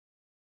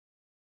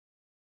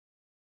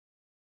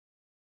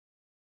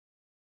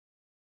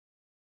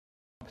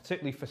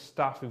Particularly for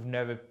staff who've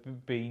never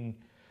been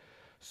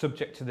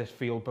subject to this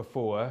field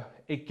before,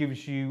 it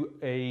gives you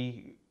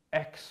an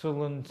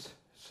excellent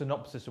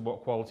synopsis of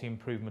what quality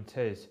improvement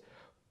is,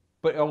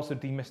 but it also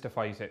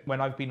demystifies it.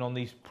 When I've been on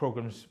these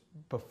programs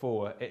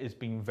before, it has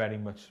been very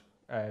much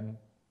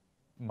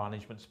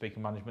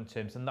management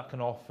terms, and that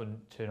can often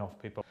turn off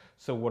people.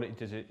 So what it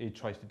does, it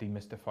tries to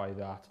demystify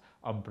that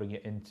and bring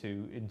it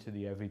into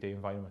the everyday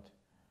environment.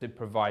 It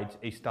provides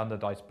a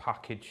standardized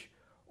package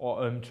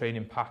or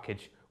training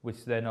package,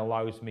 which then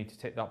allows me to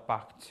take that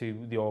back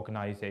to the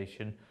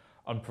organisation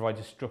and provide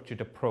a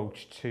structured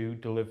approach to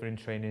delivering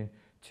training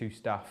to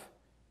staff.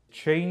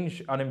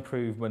 Change and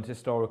improvement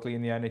historically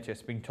in the NHS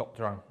has been top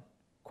down.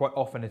 Quite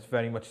often it's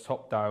very much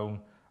top down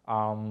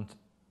and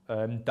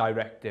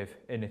directive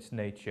in its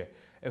nature.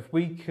 If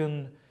we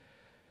can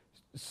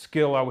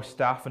skill our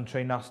staff and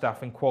train our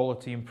staff in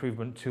quality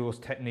improvement tools,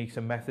 techniques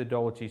and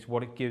methodologies,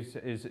 what it gives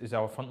is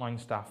our frontline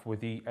staff with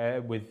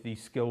the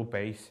skill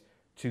base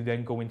to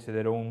then go into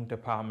their own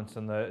departments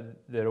and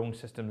their own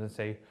systems and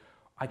say,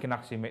 I can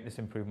actually make this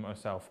improvement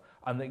myself.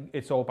 And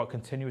it's all about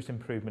continuous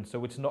improvement.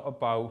 So it's not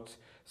about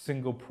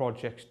single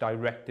projects,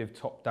 directive,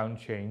 top-down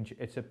change.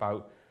 It's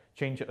about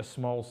change at a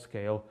small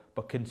scale,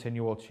 but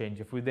continual change.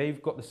 If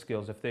they've got the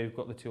skills, if they've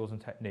got the tools and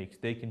techniques,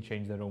 they can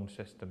change their own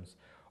systems.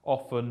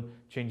 Often,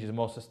 change is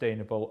more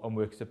sustainable and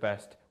works the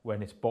best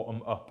when it's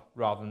bottom-up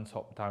rather than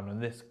top-down.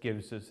 And this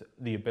gives us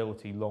the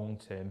ability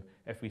long-term,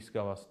 if we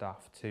skill our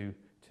staff, to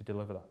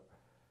deliver that.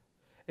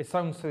 It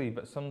sounds silly,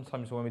 but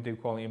sometimes when we do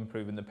quality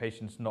improvement, the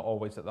patient's not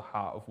always at the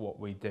heart of what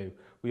we do.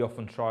 We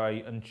often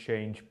try and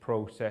change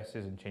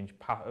processes and change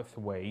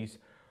pathways,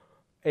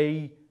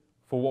 A,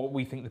 for what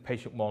we think the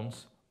patient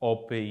wants,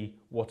 or B,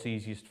 what's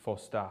easiest for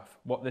staff.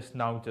 What this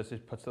now does is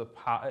puts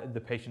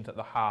the patient at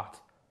the heart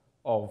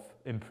of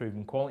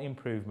improvement. Quality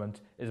improvement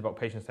is about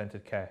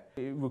patient-centred care.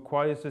 It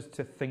requires us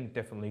to think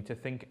differently, to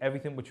think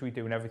everything which we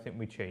do and everything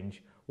we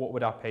change, what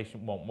would our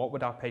patient want? What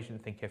would our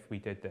patient think if we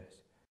did this?